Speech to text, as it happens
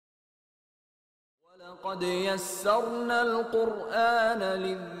قد يسرنا القرآن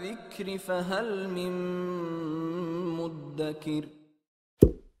للذكر فهل من مدكر.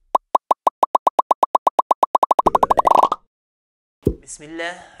 بسم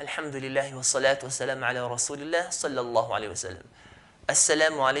الله الحمد لله والصلاة والسلام على رسول الله صلى الله عليه وسلم.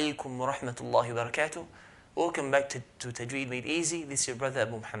 Assalamu alaikum wa rahmatullahi wa barakatuh. Welcome back to Tajweed Made Easy. This is your brother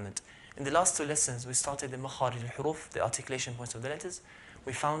Abu Muhammad. In the last two lessons we started the makharij al-huruf, the articulation points of the letters.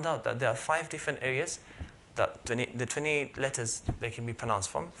 We found out that there are 5 different areas that the 28 letters they can be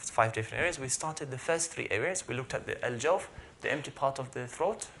pronounced from, 5 different areas. We started the first 3 areas. We looked at the al-jawf, the empty part of the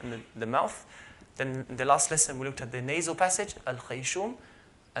throat and the mouth. Then in the last lesson we looked at the nasal passage, al-khayshum,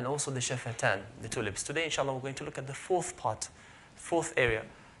 and also the shafatan, the 2 lips. Today inshallah we're going to look at the 4th area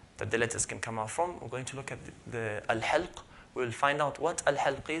that the letters can come out from. We're going to look at the al-halq. We'll find out what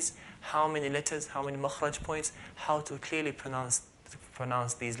al-halq is, how many letters, how many makhraj points, how to clearly pronounce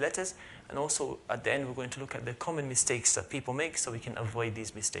these letters, and also at the end we're going to look at the common mistakes that people make so we can avoid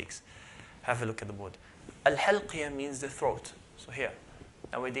these mistakes. Have a look at the board. Al-halq here means the throat. So here,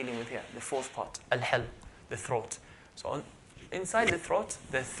 now we're dealing with here, the 4th part, al-halq, the throat. So inside the throat,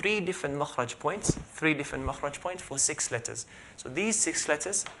 there are 3 different makhraj points, for 6 letters. So these 6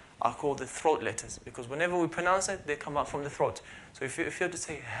 letters are called the throat letters because whenever we pronounce it, they come out from the throat. So if you have to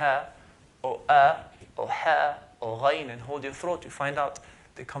say ha, or a, or ha, or ghain and hold your throat, you find out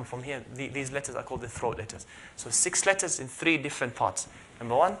they come from here. These letters are called the throat letters. So 6 letters in 3 different parts.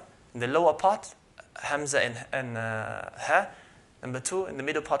 Number 1, in the lower part, hamza and ha. Number 2, in the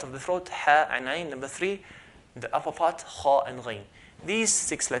middle part of the throat, ha and ain. Number 3, in the upper part, kha and ghain. These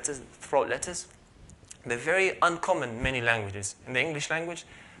 6 letters, throat letters, they're very uncommon in many languages. In the English language,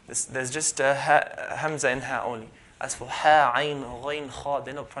 there's just hamza and ha only. As for ha, ain, ghain, kha,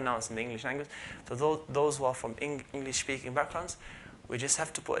 they're not pronounced in the English language. So those who are from English-speaking backgrounds, we just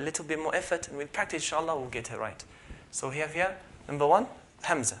have to put a little bit more effort, and with practice, inshallah, we'll get it right. So we have here, number 1,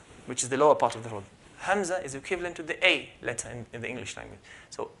 hamza, which is the lower part of the throat. Hamza is equivalent to the A letter in the English language.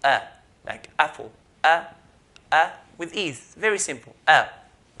 So a, like apple, a, with ease, very simple. A,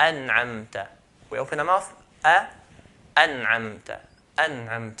 an'amta. We open our mouth, a, an'amta,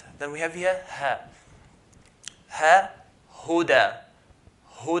 an'amta. Then we have here ha. Ha, huda,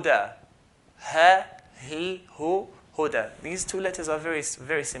 huda. Ha, he, hu, huda. These 2 letters are very,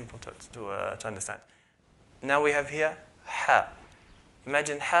 very simple to understand. Now we have here ha.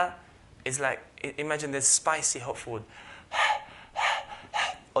 Imagine ha is like, imagine there's spicy hot food.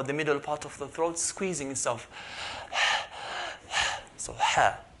 Or the middle part of the throat squeezing itself. So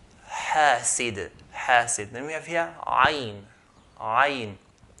ha, hasid, hasid. Then we have here ayn, ayn.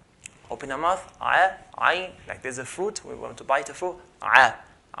 Open our mouth, ayn, like there's a fruit, we want to bite a fruit,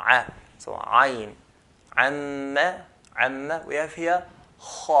 so ayn. Amma, we have here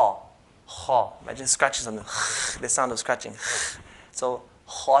kha, imagine scratches on the sound of scratching. So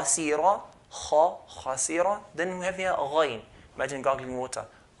khasira, khasira. Then we have here ghain, imagine gargling water.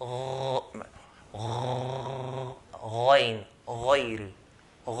 Ghain,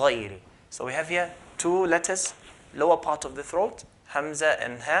 ghayri. So we have here 2 letters, lower part of the throat, hamza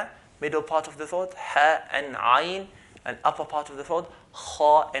and ha, middle part of the throat, ha and ayn, and upper part of the throat,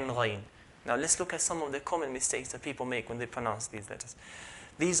 kha and ghain. Now let's look at some of the common mistakes that people make when they pronounce these letters.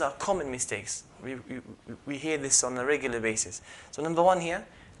 These are common mistakes. We hear this on a regular basis. So number 1 here,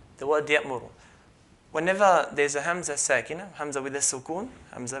 the word ya'muru. Whenever there's a hamza sakina, hamza with a sukun,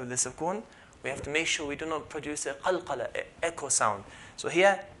 we have to make sure we do not produce a qalqala, echo sound. So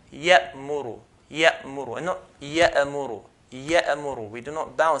here, ya'muru, and not ya'muru. We do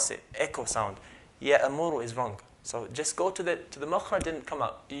not bounce it, echo sound. Ya'muru is wrong. So just go to the makhraj and come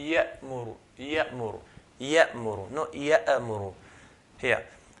out. Ya'muru, not ya'muru. Here.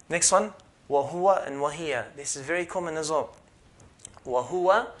 Next one, wa huwa and wa hiya. This is very common as well. Wa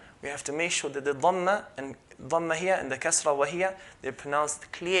huwa, we have to make sure that the dhamma here and the kasra wa hiya, they're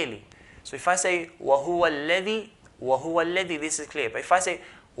pronounced clearly. So if I say wa huwa alladhi, this is clear. But if I say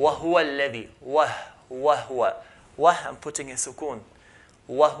wa huwa alladhi, I'm putting a sukun.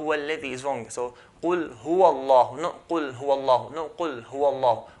 Wa huwa alladhi is wrong. So qul huwa Allah, not qul huwa Allah, no qul huwa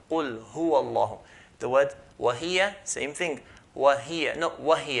Allah, qul huwa Allah. The word wa hiya, same thing. Wahiya, not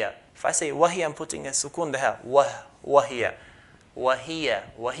wahiya. If I say wahiya, I'm putting a sukun there. Wahiya,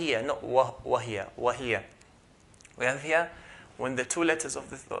 not wahiya. We have here when the 2 letters of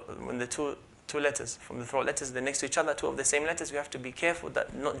the two letters from the throat letters, they're next to each other, 2 of the same letters. We have to be careful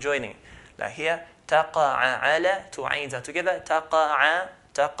that not joining. Like here, taqa'ala, 2 ayns are together. Taqa'ala.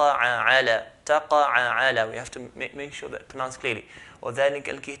 We have to make sure that pronounced clearly. وذلك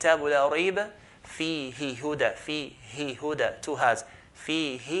الكتاب لا ريب فيه هدى 2 has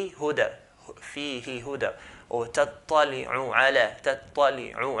فيه هدى فيه هدى, or تطلع على,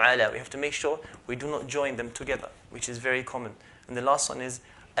 تطلع على. We have to make sure we do not join them together, which is very common. And the last one is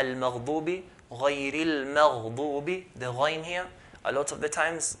المغضوب غير المغضوب. The ghain here, a lot of the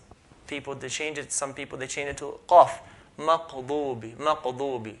times people they change it, some people they change it to qaf. مغضوب,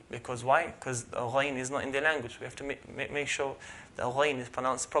 مغضوب. Because why? Because the ghain is not in the language. We have to make sure the ghain is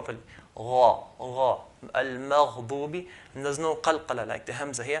pronounced properly. غا, غا, المغضوب. And there's no qalqala like the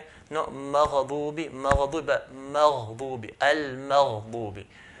hamza here. No مغضوب, مغضوب, مغضوب, المغضوب.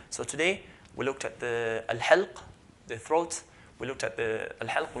 So today we looked at the al-halq, the throat. We looked at the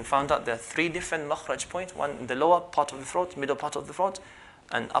al-halq. We found out there are 3 different makhraj points. One in the lower part of the throat, middle part of the throat,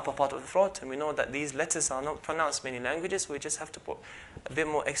 and upper part of the throat. And we know that these letters are not pronounced in many languages. We just have to put a bit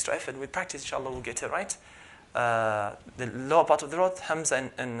more extra effort. With practice, inshallah, we'll get it right. The lower part of the throat,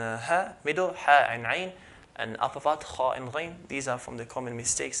 hamza and ha, middle, ha and ayn, and upper part, kha and ghain. These are from the common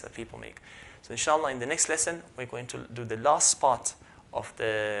mistakes that people make. So inshallah, in the next lesson, we're going to do the last part of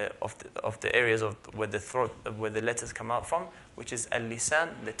the areas of where the throat, where the letters come out from, which is al-lisan,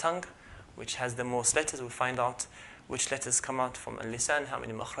 the tongue, which has the most letters. We'll find out which letters come out from al-lisan, how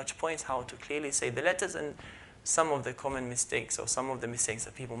many makhraj points, how to clearly say the letters, and some of the common mistakes or some of the mistakes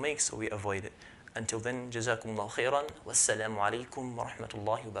that people make, so we avoid it. Until then, jazakumullahu khairan, wassalamu alaikum wa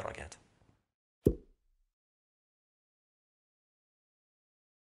rahmatullahi wa barakatuh.